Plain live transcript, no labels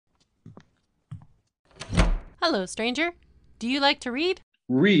Hello, stranger. Do you like to read?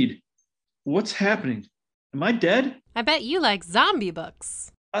 Read. What's happening? Am I dead? I bet you like zombie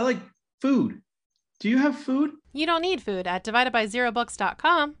books. I like food. Do you have food? You don't need food at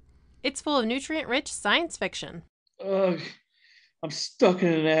dividedbyzerobooks.com. It's full of nutrient rich science fiction. Ugh, I'm stuck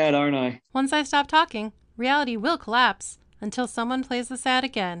in an ad, aren't I? Once I stop talking, reality will collapse until someone plays this ad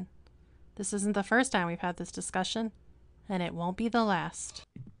again. This isn't the first time we've had this discussion, and it won't be the last.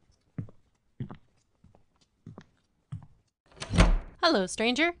 Hello,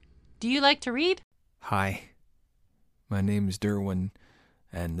 stranger. Do you like to read? Hi, my name is Derwin,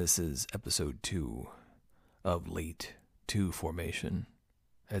 and this is episode 2 of Late 2 Formation.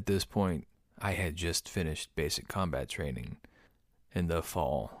 At this point, I had just finished basic combat training in the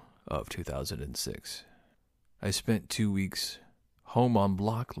fall of 2006. I spent 2 weeks home on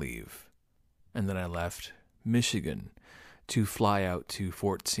block leave, and then I left Michigan to fly out to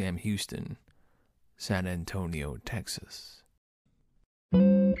Fort Sam Houston, San Antonio, Texas.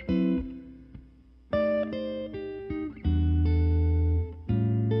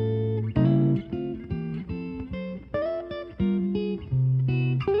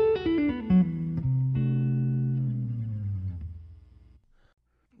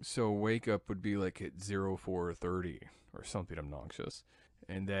 So wake up would be like at 04:30 or something obnoxious.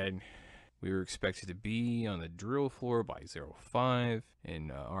 And then we were expected to be on the drill floor by 05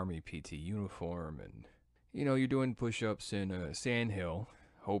 in Army PT uniform. And, you're doing push-ups in a sandhill,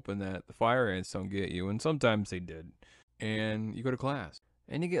 hoping that the fire ants don't get you. And sometimes they did. And you go to class.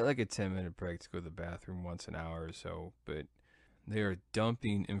 And you get like a 10-minute break to go to the bathroom once an hour or so. But they are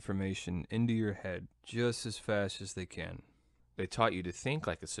dumping information into your head just as fast as they can. They taught you to think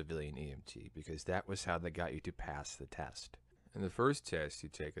like a civilian EMT because that was how they got you to pass the test. And the first test you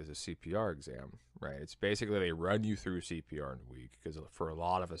take is a CPR exam, right? It's basically they run you through CPR in a week because for a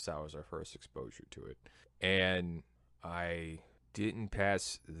lot of us, that was our first exposure to it. And I didn't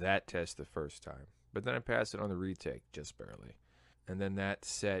pass that test the first time, but then I passed it on the retake just barely. And then that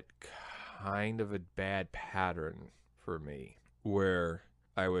set kind of a bad pattern for me where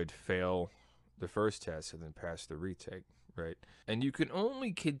I would fail the first test and then pass the retake. Right. And you can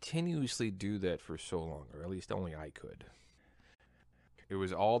only continuously do that for so long, or at least only I could. It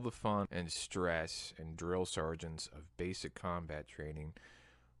was all the fun and stress and drill sergeants of basic combat training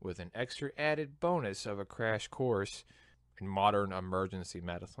with an extra added bonus of a crash course in modern emergency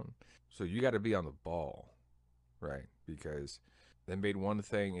medicine. So you got to be on the ball, right? Because they made one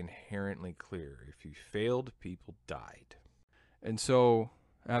thing inherently clear. If you failed, people died. And so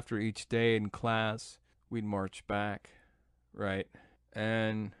after each day in class, we'd march back. Right.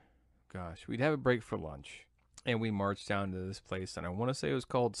 And gosh, we'd have a break for lunch. And we marched down to this place, and I want to say it was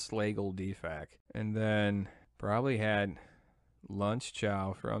called Slagle DFAC. And then probably had lunch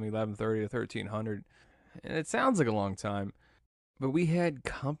chow from 11:30 to 1300. And it sounds like a long time, but we had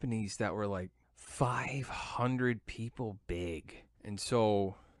companies that were like 500 people big. And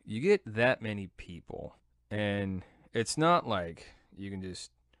so you get that many people, and it's not like you can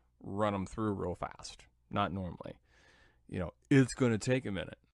just run them through real fast. Not normally. It's going to take a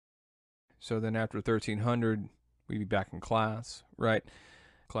minute. So then after 1300, we'd be back in class, right?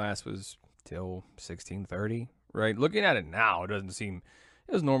 Class was till 16:30, right? Looking at it now, it doesn't seem,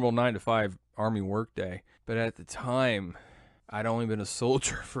 it was normal 9 to 5 Army work day. But at the time, I'd only been a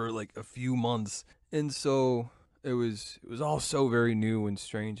soldier for like a few months. And so it was all so very new and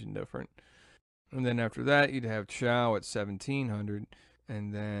strange and different. And then after that, you'd have chow at 1700.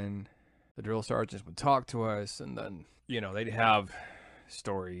 And then the drill sergeants would talk to us, and then they'd have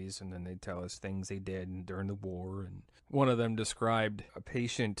stories, and then they'd tell us things they did during the war. And one of them described a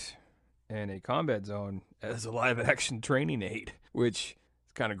patient in a combat zone as a live action training aid, which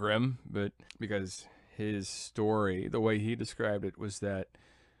is kind of grim, but because his story, the way he described it, was that,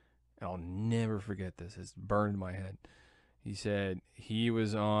 and I'll never forget this, it's burned in my head. He said he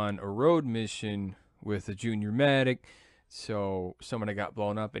was on a road mission with a junior medic. So someone had got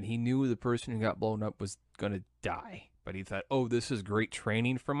blown up, and he knew the person who got blown up was going to die. But he thought, oh, this is great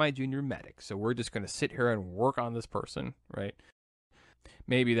training for my junior medic. So we're just going to sit here and work on this person, right?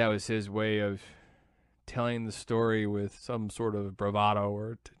 Maybe that was his way of telling the story with some sort of bravado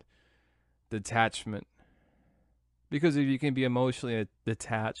or detachment. Because if you can be emotionally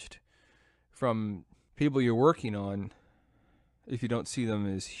detached from people you're working on, if you don't see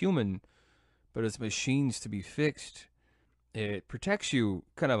them as human, but as machines to be fixed, it protects you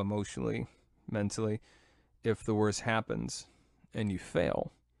kind of emotionally, mentally, if the worst happens and you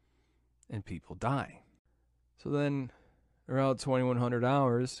fail and people die. So then around 2100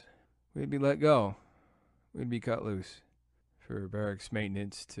 hours, we'd be let go. We'd be cut loose for barracks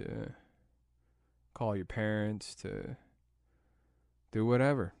maintenance to call your parents, to do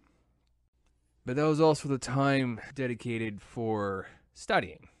whatever. But that was also the time dedicated for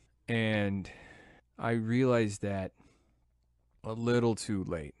studying. And I realized that a little too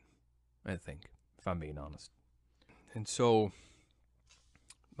late, I think, if I'm being honest. And so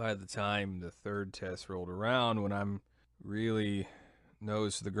by the time the third test rolled around, when I'm really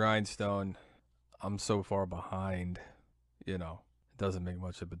nose to the grindstone, I'm so far behind, it doesn't make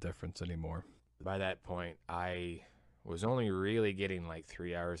much of a difference anymore. By that point, I was only really getting like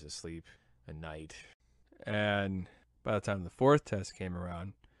 3 hours of sleep a night. And by the time the fourth test came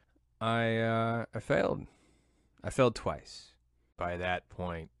around, I failed. I failed twice. By that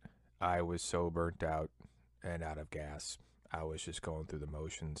point, I was so burnt out and out of gas. I was just going through the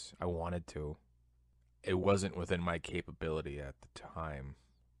motions. I wanted to. It wasn't within my capability at the time.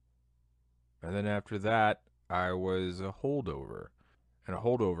 And then after that, I was a holdover. And a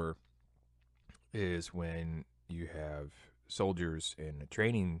holdover is when you have soldiers in a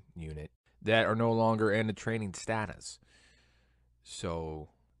training unit that are no longer in a training status. So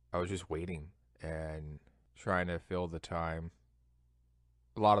I was just waiting and trying to fill the time.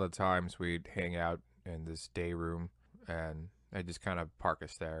 A lot of the times we'd hang out in this day room and they'd just kind of park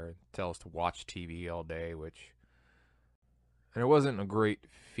us there and tell us to watch TV all day, and it wasn't a great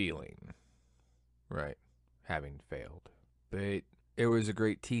feeling, right, having failed. But it was a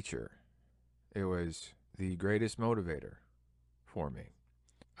great teacher. It was the greatest motivator for me.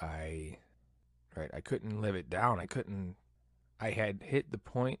 I couldn't live it down. I had hit the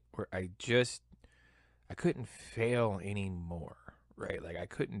point where I couldn't fail anymore, right?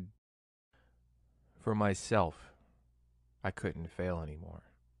 Like for myself, I couldn't fail anymore.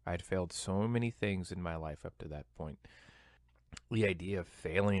 I'd failed so many things in my life up to that point. The idea of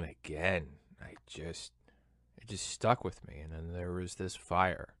failing again, it just stuck with me. And then there was this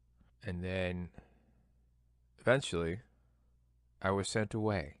fire. And then eventually I was sent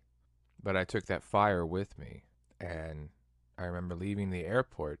away. But I took that fire with me. And I remember leaving the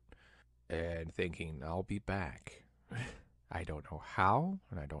airport and thinking, I'll be back. I don't know how,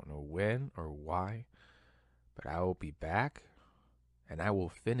 and I don't know when or why, but I will be back, and I will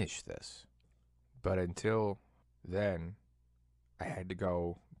finish this. But until then, I had to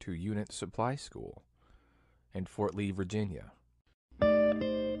go to unit supply school in Fort Lee, Virginia.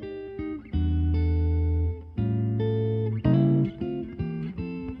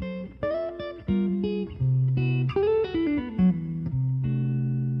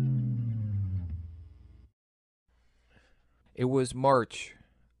 It was March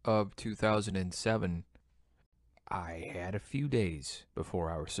of 2007. I had a few days before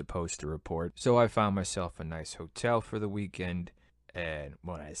I was supposed to report, so I found myself a nice hotel for the weekend. And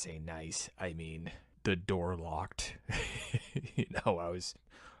when I say nice, I mean the door locked.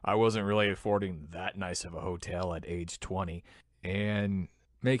 I wasn't really affording that nice of a hotel at age 20 and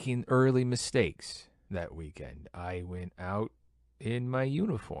making early mistakes that weekend. I went out in my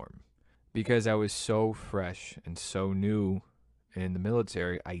uniform because I was so fresh and so new in the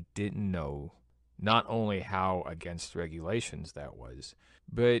military. I didn't know not only how against regulations that was,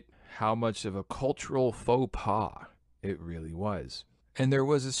 but how much of a cultural faux pas it really was. And there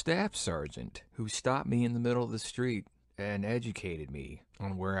was a staff sergeant who stopped me in the middle of the street and educated me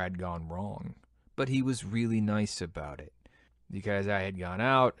on where I'd gone wrong. But he was really nice about it because I had gone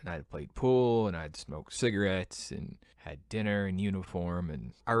out and I'd played pool and I'd smoked cigarettes and had dinner in uniform.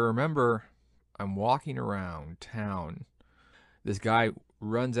 And I remember I'm walking around town. This guy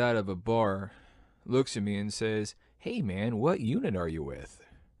runs out of a bar, looks at me and says, "Hey man, what unit are you with?"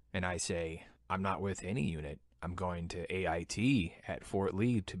 And I say, "I'm not with any unit. I'm going to AIT at Fort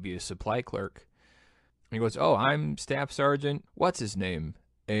Lee to be a supply clerk." And he goes, "Oh, I'm Staff Sergeant, what's his name?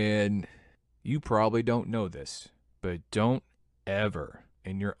 And you probably don't know this, but don't ever,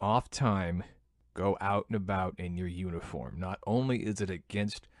 in your off time, go out and about in your uniform. Not only is it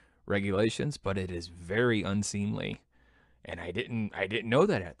against regulations, but it is very unseemly." And I didn't know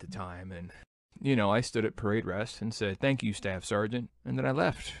that at the time. And I stood at parade rest and said, "Thank you, Staff Sergeant." And then I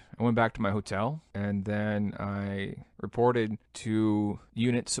left. I went back to my hotel, and then I reported to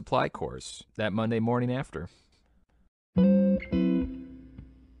unit supply course that Monday morning after.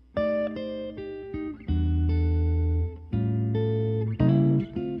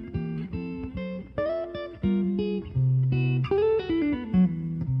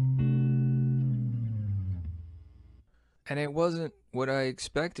 And it wasn't what I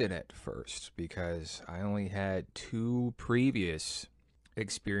expected at first, because I only had 2 previous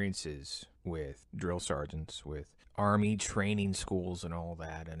experiences with drill sergeants, with Army training schools and all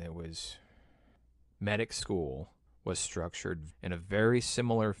that. And it was medic school was structured in a very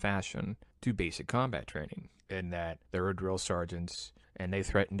similar fashion to basic combat training, in that there were drill sergeants and they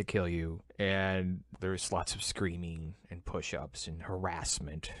threatened to kill you, and there's lots of screaming and push-ups and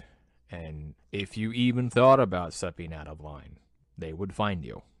harassment, and if you even thought about stepping out of line, they would find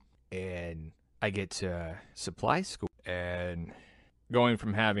you. And I get to supply school, and going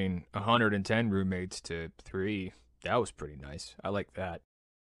from having 110 roommates to 3, that was pretty nice. I like that.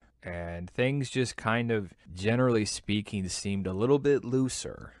 And things just kind of, generally speaking, seemed a little bit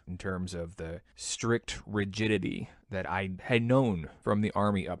looser in terms of the strict rigidity that I had known from the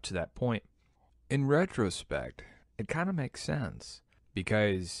Army up to that point. In retrospect, it kind of makes sense,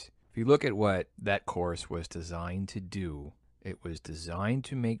 because if you look at what that course was designed to do, it was designed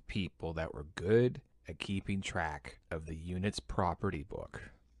to make people that were good at keeping track of the unit's property book.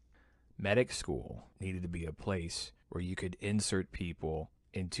 Medic school needed to be a place where you could insert people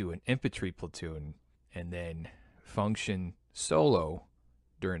into an infantry platoon and then function solo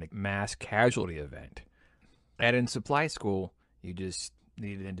during a mass casualty event. And in supply school, you just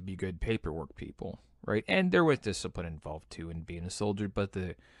needed them to be good paperwork people, right? And there was discipline involved too in being a soldier, but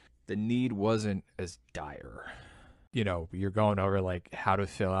the need wasn't as dire. You know, you're going over like how to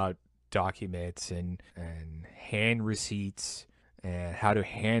fill out documents and hand receipts and how to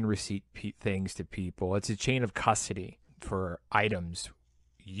hand receipt things to people. It's a chain of custody for items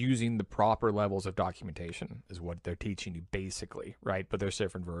using the proper levels of documentation is what they're teaching you basically, right? But there's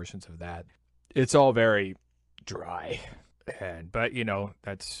different versions of that. It's all very dry. But you know,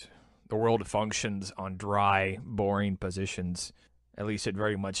 that's the world functions on dry, boring positions. At least it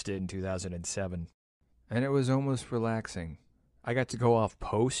very much did in 2007. And it was almost relaxing. I got to go off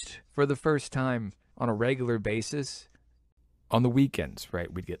post for the first time on a regular basis. On the weekends,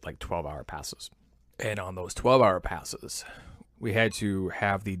 right, we'd get like 12-hour passes. And on those 12-hour passes, we had to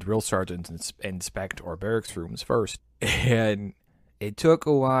have the drill sergeants inspect our barracks rooms first. And it took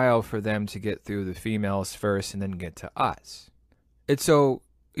a while for them to get through the females first and then get to us. And so,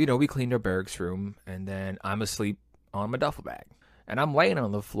 you know, we cleaned our barracks room, and then I'm asleep on my duffel bag. And I'm laying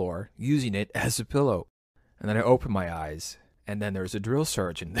on the floor using it as a pillow. And then I open my eyes, and then there's a drill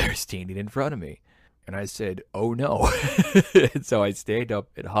sergeant there standing in front of me. And I said, oh no. And so I stayed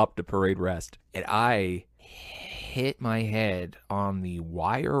up and hopped to parade rest. And I hit my head on the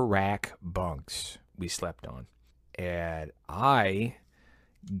wire rack bunks we slept on. And I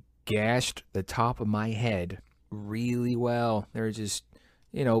gashed the top of my head really well. There's just,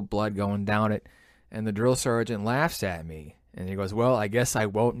 you know, blood going down it. And the drill sergeant laughs at me. And he goes, well, I guess I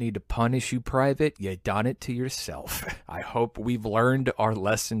won't need to punish you, Private. You done it to yourself. I hope we've learned our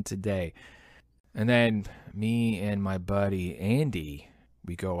lesson today. And then me and my buddy Andy,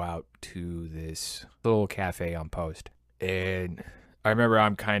 we go out to this little cafe on post. And I remember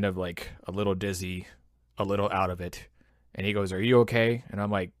I'm kind of like a little dizzy, a little out of it. And he goes, are you okay? And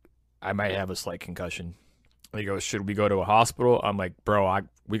I'm like, I might have a slight concussion. And he goes, should we go to a hospital? I'm like, bro,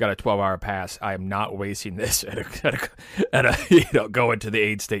 we got a 12-hour pass. I am not wasting this at a going to the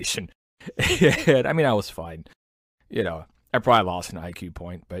aid station. And I mean, I was fine. You know, I probably lost an IQ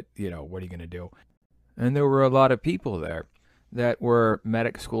point, but, you know, what are you going to do? And there were a lot of people there that were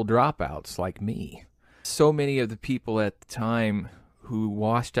medic school dropouts like me. So many of the people at the time who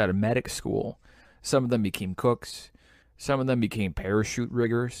washed out of medic school, some of them became cooks, some of them became parachute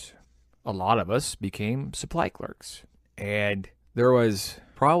riggers. A lot of us became supply clerks. And there was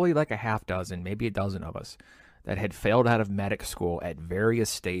probably like a half dozen, maybe a dozen of us that had failed out of medic school at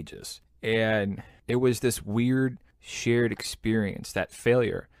various stages. And it was this weird shared experience, that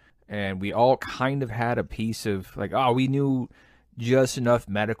failure. And we all kind of had a piece of like, oh, we knew just enough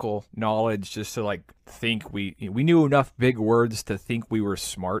medical knowledge just to like think we knew enough big words to think we were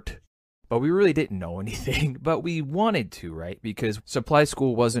smart. But we really didn't know anything, but we wanted to, right? Because supply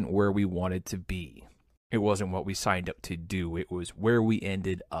school wasn't where we wanted to be. It wasn't what we signed up to do. It was where we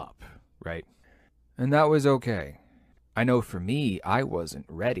ended up, right? And that was okay. I know for me, I wasn't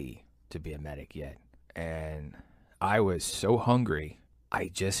ready to be a medic yet. And I was so hungry, I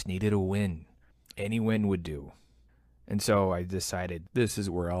just needed a win. Any win would do. And so I decided this is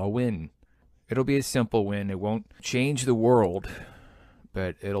where I'll win. It'll be a simple win. It won't change the world,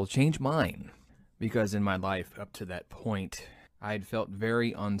 but it'll change mine. Because in my life up to that point, I'd felt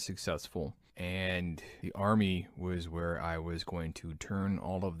very unsuccessful. And the Army was where I was going to turn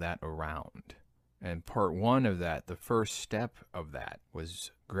all of that around. And part one of that, the first step of that,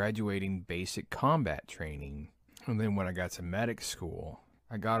 was graduating basic combat training. And then when I got to medic school,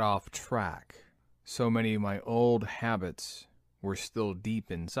 I got off track. So many of my old habits were still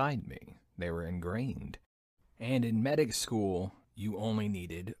deep inside me. They were ingrained. And in medic school, you only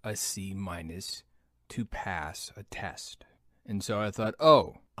needed a C- to pass a test. And so I thought,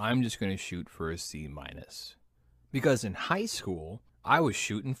 oh, I'm just going to shoot for a C-. Because in high school, I was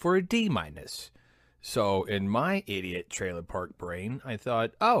shooting for a D-. So in my idiot trailer park brain, I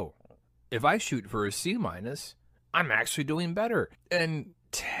thought, oh, if I shoot for a C-, I'm actually doing better. And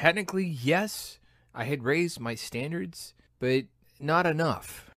technically, yes, I had raised my standards, but not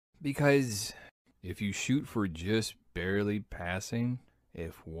enough. Because if you shoot for just barely passing,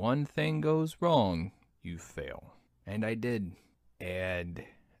 if one thing goes wrong, you fail. And I did. And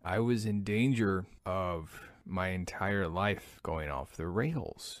I was in danger of my entire life going off the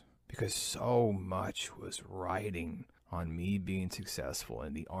rails. Because so much was riding on me being successful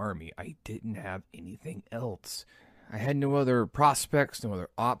in the Army. I didn't have anything else. I had no other prospects, no other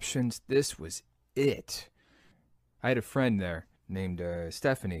options. This was it. I had a friend there named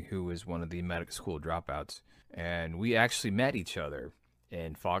Stephanie, who was one of the medical school dropouts. And we actually met each other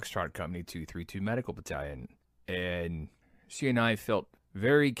in Foxtrot Company 232 Medical Battalion. And she and I felt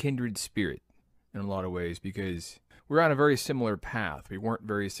very kindred spirit in a lot of ways because we're on a very similar path. We weren't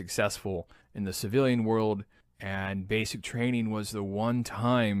very successful in the civilian world, and basic training was the one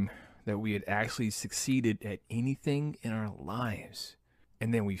time that we had actually succeeded at anything in our lives.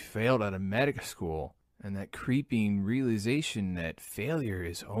 And then we failed out of medical school, and that creeping realization that failure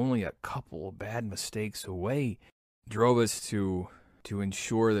is only a couple of bad mistakes away drove us to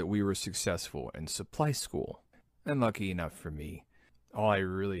ensure that we were successful in supply school. And lucky enough for me, all I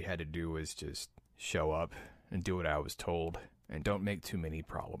really had to do was just show up and do what I was told, and don't make too many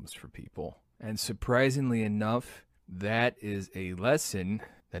problems for people. And surprisingly enough, that is a lesson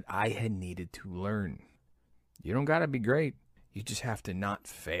that I had needed to learn. You don't gotta be great, you just have to not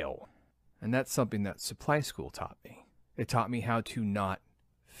fail. And that's something that supply school taught me. It taught me how to not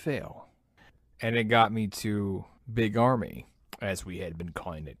fail. And it got me to Big Army, as we had been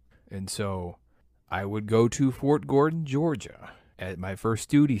calling it. And so I would go to Fort Gordon, Georgia, at my first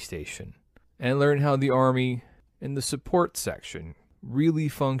duty station, and learn how the Army in the support section really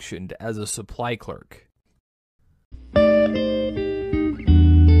functioned as a supply clerk.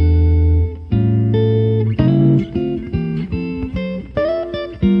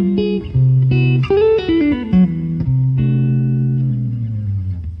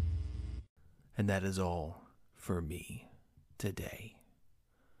 And that is all for me today.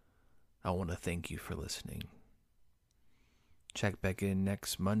 I want to thank you for listening. Check back in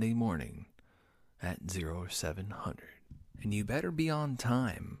next Monday morning at 0700. And you better be on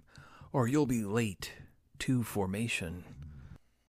time, or you'll be late to formation.